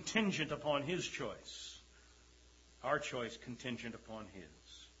is contingent upon His choice. Our choice contingent upon His.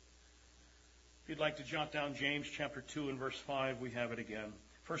 If you'd like to jot down James chapter 2 and verse 5, we have it again.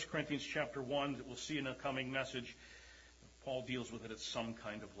 1 Corinthians chapter 1, that we'll see in a coming message. Paul deals with it at some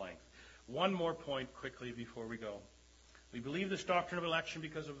kind of length. One more point quickly before we go. We believe this doctrine of election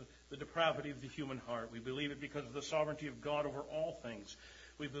because of the depravity of the human heart. We believe it because of the sovereignty of God over all things.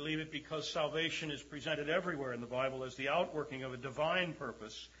 We believe it because salvation is presented everywhere in the Bible as the outworking of a divine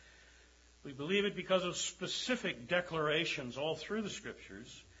purpose. We believe it because of specific declarations all through the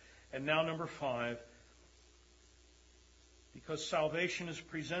Scriptures. And now number 5, because salvation is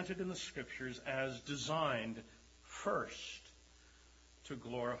presented in the Scriptures as designed first to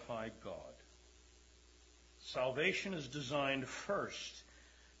glorify God. Salvation is designed first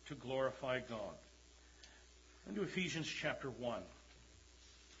to glorify God. Into Ephesians chapter 1.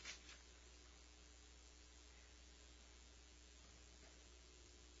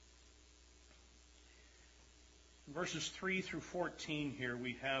 In verses 3 through 14 here,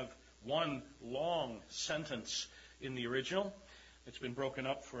 we have one long sentence in the original. It's been broken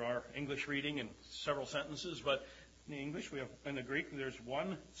up for our English reading in several sentences, but in the English, in the Greek, there's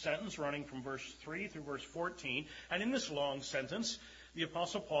one sentence running from verse 3 through verse 14. And in this long sentence, the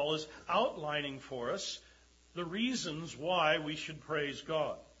Apostle Paul is outlining for us the reasons why we should praise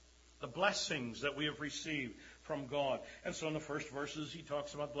God, the blessings that we have received from God. And so in the first verses, he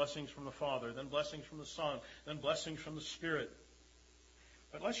talks about blessings from the Father, then blessings from the Son, then blessings from the Spirit.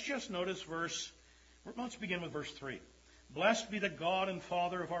 But let's just notice let's begin with verse 3. Blessed be the God and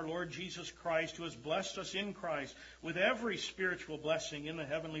Father of our Lord Jesus Christ, who has blessed us in Christ with every spiritual blessing in the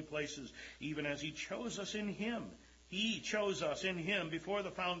heavenly places, even as He chose us in Him. He chose us in Him before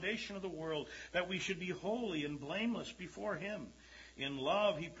the foundation of the world, that we should be holy and blameless before Him. In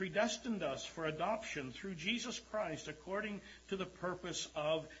love, He predestined us for adoption through Jesus Christ, according to the purpose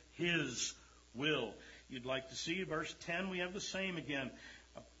of His will. You'd like to see verse 10, we have the same again.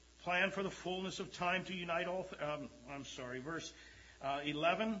 Plan for the fullness of time to unite all. Verse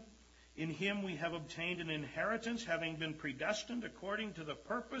 11. In Him we have obtained an inheritance, having been predestined according to the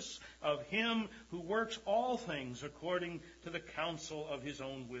purpose of Him who works all things according to the counsel of His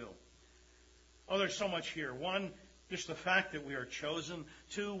own will. Oh, there's so much here. One, just the fact that we are chosen.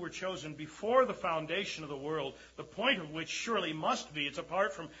 Two, we're chosen before the foundation of the world, the point of which surely must be, it's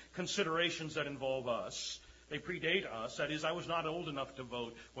apart from considerations that involve us. They predate us. That is, I was not old enough to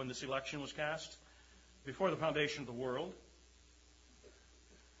vote when this election was cast, before the foundation of the world.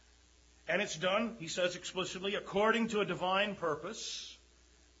 And it's done, he says explicitly, according to a divine purpose.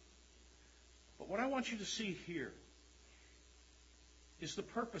 But what I want you to see here is the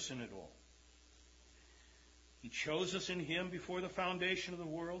purpose in it all. He chose us in Him before the foundation of the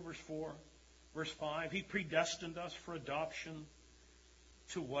world, verse 4. Verse 5, He predestined us for adoption.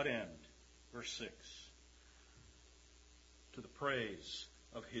 To what end? Verse 6. To the praise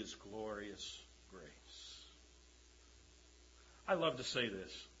of His glorious grace. I love to say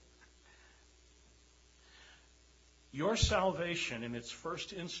this. Your salvation in its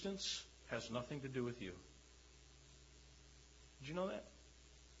first instance has nothing to do with you. Did you know that?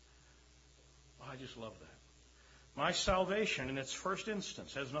 Oh, I just love that. My salvation in its first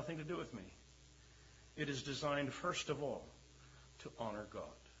instance has nothing to do with me. It is designed first of all to honor God,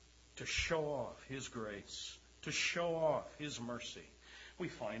 to show off His grace, to show off His mercy. We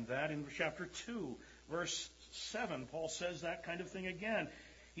find that in chapter 2, verse 7. Paul says that kind of thing again.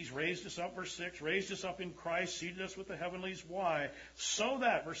 He's raised us up, verse 6, raised us up in Christ, seated us with the heavenlies. Why? So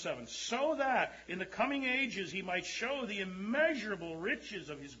that, verse 7, so that in the coming ages He might show the immeasurable riches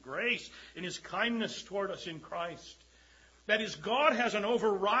of His grace and His kindness toward us in Christ. That is, God has an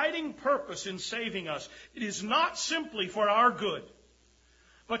overriding purpose in saving us. It is not simply for our good,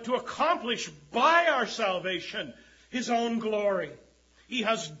 but to accomplish by our salvation His own glory. He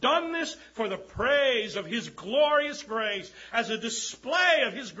has done this for the praise of His glorious grace. As a display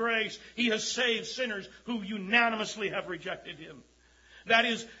of His grace, He has saved sinners who unanimously have rejected Him. That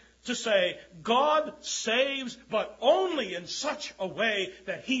is to say, God saves, but only in such a way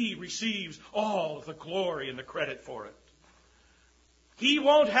that He receives all of the glory and the credit for it. He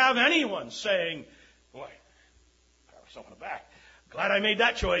won't have anyone saying, boy, pat myself on the back. Glad I made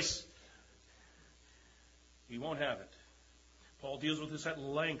that choice. He won't have it. Paul deals with this at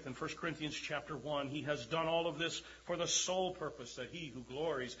length in 1 Corinthians chapter 1. He has done all of this for the sole purpose that he who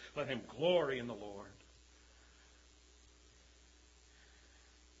glories, let him glory in the Lord.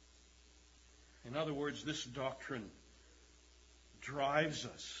 In other words, this doctrine drives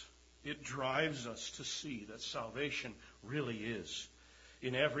us. It drives us to see that salvation really is,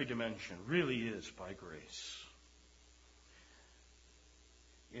 in every dimension, really is by grace.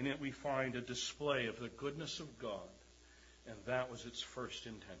 In it we find a display of the goodness of God. And that was its first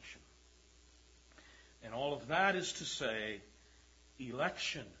intention. And all of that is to say,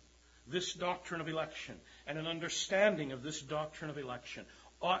 election, this doctrine of election, and an understanding of this doctrine of election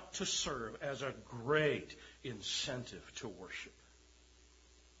ought to serve as a great incentive to worship.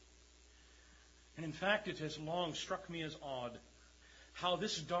 And in fact, it has long struck me as odd how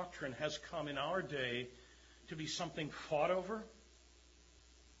this doctrine has come in our day to be something fought over.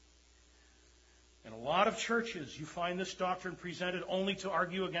 In a lot of churches, you find this doctrine presented only to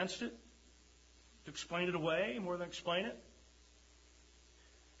argue against it, to explain it away more than explain it.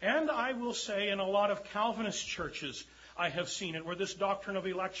 And I will say in a lot of Calvinist churches, I have seen it where this doctrine of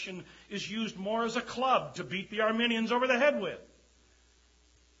election is used more as a club to beat the Arminians over the head with.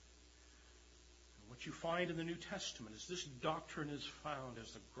 What you find in the New Testament is this doctrine is found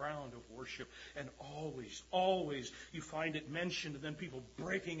as the ground of worship, and always you find it mentioned, and then people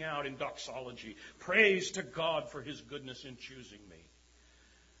breaking out in doxology. Praise to God for His goodness in choosing me.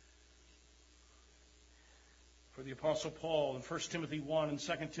 For the Apostle Paul in 1 Timothy 1 and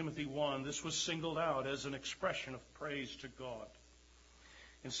 2 Timothy 1, this was singled out as an expression of praise to God.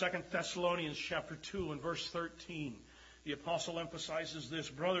 In 2 Thessalonians chapter 2 and verse 13, the apostle emphasizes this: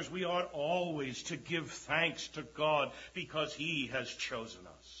 brothers, we ought always to give thanks to God because He has chosen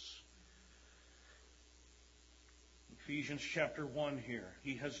us. Ephesians chapter 1 here,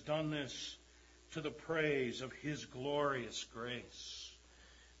 He has done this to the praise of His glorious grace.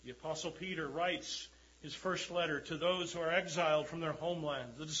 The apostle Peter writes his first letter to those who are exiled from their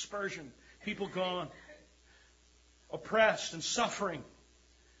homeland, the dispersion, people gone, oppressed and suffering.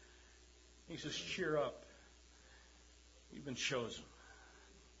 He says, cheer up. You've been chosen.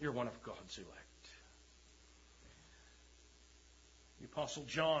 You're one of God's elect. The Apostle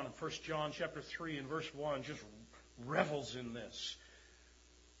John in 1 John chapter 3 and verse 1 just revels in this.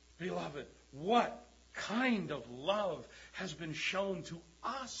 Beloved, what kind of love has been shown to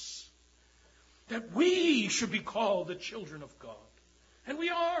us that we should be called the children of God? And we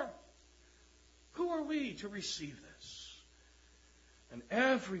are. Who are we to receive this? And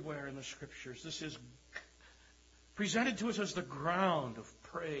everywhere in the Scriptures, this is presented to us as the ground of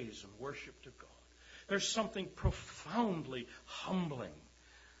praise and worship to God. There's something profoundly humbling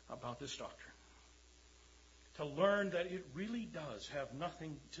about this doctrine. To learn that it really does have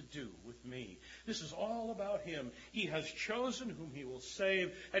nothing to do with me. This is all about Him. He has chosen whom He will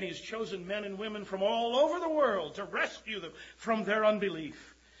save, and He has chosen men and women from all over the world to rescue them from their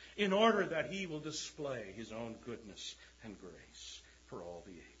unbelief, in order that He will display His own goodness and grace for all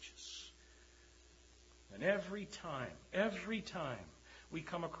the ages. And every time we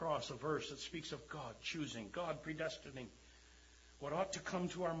come across a verse that speaks of God choosing, God predestining, what ought to come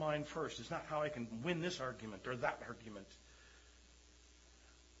to our mind first is not how I can win this argument or that argument.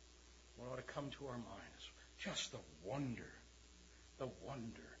 What ought to come to our mind is just the wonder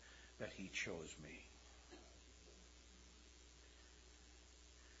that He chose me.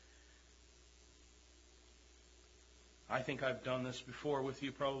 I think I've done this before with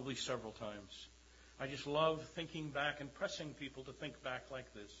you probably several times. I just love thinking back and pressing people to think back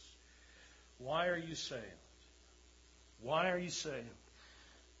like this. Why are you saved? Why are you saved?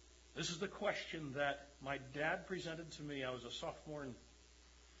 This is the question that my dad presented to me. I was a sophomore in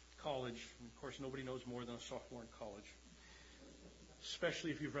college. Of course, nobody knows more than a sophomore in college,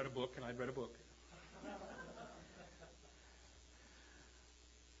 especially if you've read a book, and I'd read a book.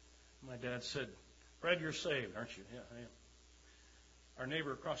 My dad said, "Fred, you're saved, aren't you?" "Yeah, I am." "Our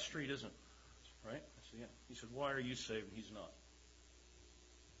neighbor across the street isn't." "Right?" I said, "Yeah." He said, "Why are you saved and he's not?"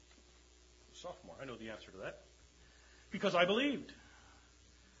 Sophomore, I know the answer to that. "Because I believed."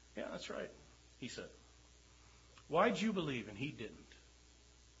 "Yeah, that's right," he said. "Why'd you believe and he didn't?"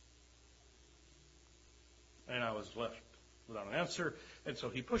 And I was left without an answer, and so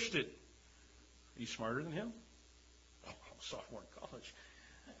he pushed it. "Are you smarter than him?" "Oh, I'm a sophomore in college."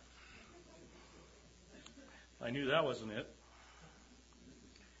 I knew that wasn't it.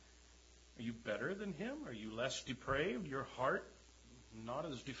 "Are you better than him? Are you less depraved? Your heart not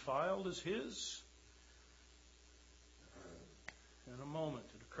as defiled as his?" In a moment,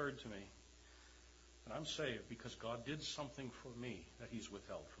 it occurred to me that I'm saved because God did something for me that he's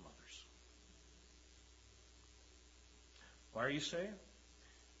withheld from others. Why are you saved?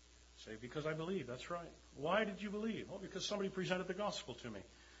 Saved because I believe. That's right. Why did you believe? Well, because somebody presented the gospel to me.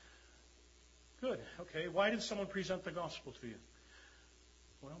 Good. Okay. Why did someone present the gospel to you?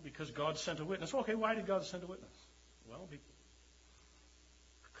 Well, because God sent a witness. Okay. Why did God send a witness? Well,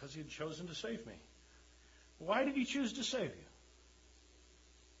 because he had chosen to save me. Why did he choose to save you?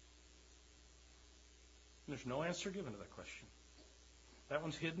 And there's no answer given to that question. That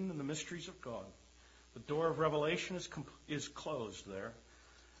one's hidden in the mysteries of God. The door of revelation is closed there,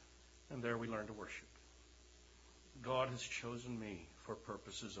 and there we learn to worship. God has chosen me for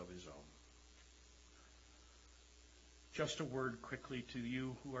purposes of his own. Just a word quickly to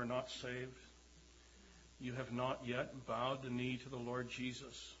you who are not saved. You have not yet bowed the knee to the Lord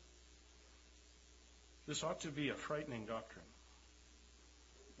Jesus. This ought to be a frightening doctrine.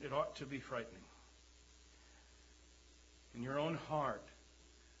 It ought to be frightening. In your own heart,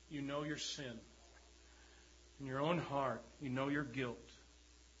 you know your sin. In your own heart, you know your guilt.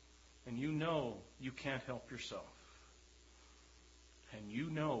 And you know you can't help yourself. And you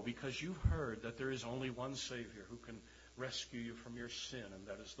know, because you've heard, that there is only one Savior who can rescue you from your sin, and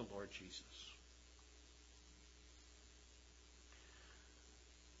that is the Lord Jesus.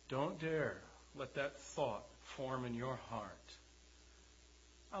 Don't dare let that thought form in your heart.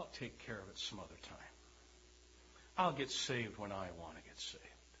 I'll take care of it some other time. I'll get saved when I want to get saved.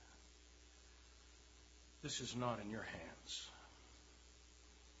 This is not in your hands.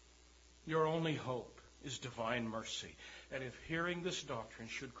 Your only hope is divine mercy. And if hearing this doctrine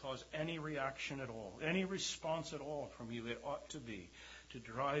should cause any reaction at all, any response at all from you, it ought to be to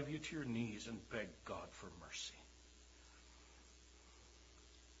drive you to your knees and beg God for mercy.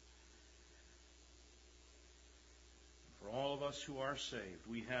 For all of us who are saved,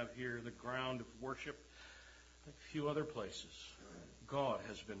 we have here the ground of worship like a few other places. God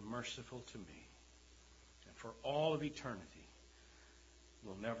has been merciful to me. And for all of eternity,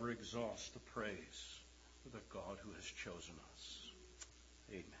 we'll never exhaust the praise of the God who has chosen us.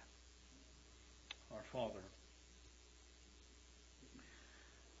 Amen. Our Father,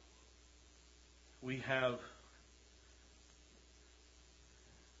 we have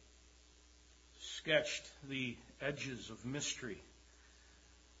sketched the edges of mystery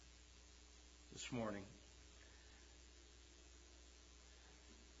this morning.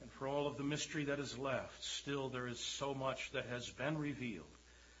 And for all of the mystery that is left, still there is so much that has been revealed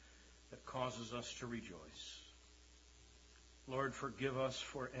that causes us to rejoice. Lord, forgive us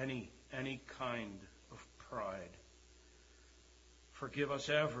for any kind of pride. Forgive us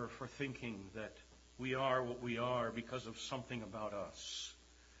ever for thinking that we are what we are because of something about us.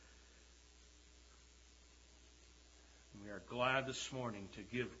 And we are glad this morning to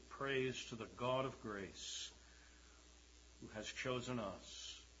give praise to the God of grace who has chosen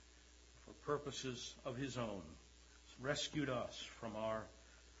us for purposes of his own, rescued us from our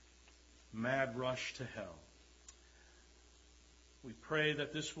mad rush to hell. We pray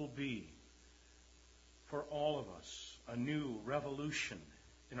that this will be, for all of us, a new revolution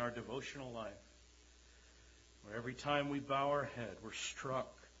in our devotional life, where every time we bow our head, we're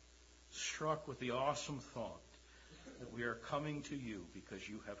struck with the awesome thought that we are coming to you because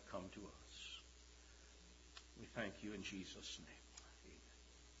you have come to us. We thank you in Jesus' name.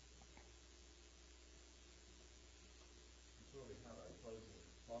 Before we have our closing,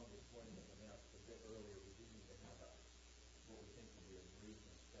 Bob was pointing us announced a bit earlier, we do need to have what we think will be a brief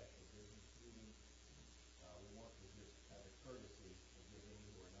and special business meeting. We want to just, as a courtesy, to give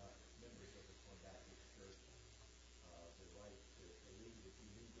any who are not members of the Reformed Baptist Church the right to leave if you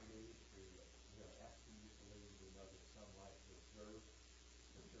need to leave. We are asking you to leave. We know that some like to observe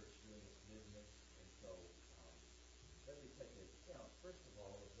the church doing its business, and so let me take a count, first of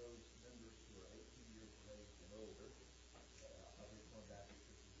all, of those members who are 18 years of age and older of Reformed Baptist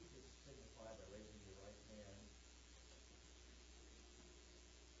Church. If you could signify by raising your right hand.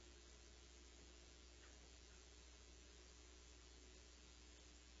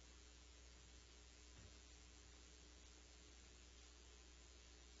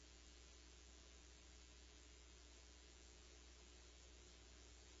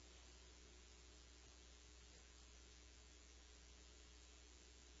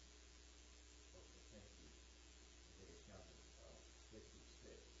 Okay, thank you. We get a count of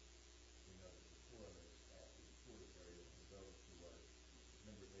 56. We know that the quorum is at the pulpit area for those who are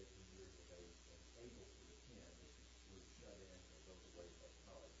members 18 years of age and able to attend. This excludes shut-ins and those away from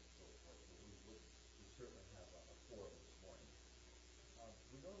college and so forth. So we certainly have a quorum this morning.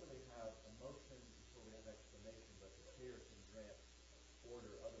 We normally have a motion before we have explanation, but the chair can grant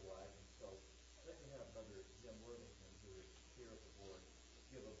order otherwise. And so let me have Brother Jim Worthington, who is the chair of the board,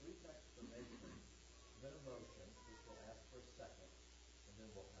 give a brief explanation, then a motion, which will ask for a second, and then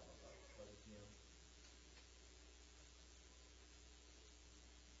we'll have a vote. Brother Jim.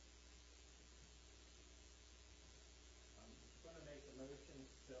 I'm going to make a motion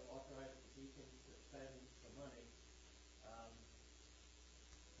to authorize the deacons to spend the money.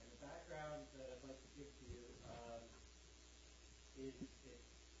 And the background that I'd like to give to you is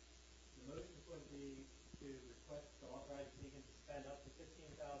the motion is going to be to request to authorize the deacons to spend up to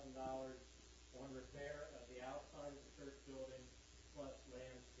 $15,000 on repair of the outside of the church building plus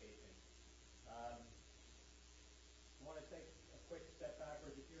landscaping. I want to take a quick step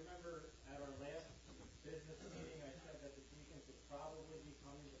backwards. If you remember at our last business meeting, I said that the deacons would probably be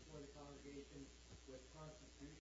coming before the congregation with contributions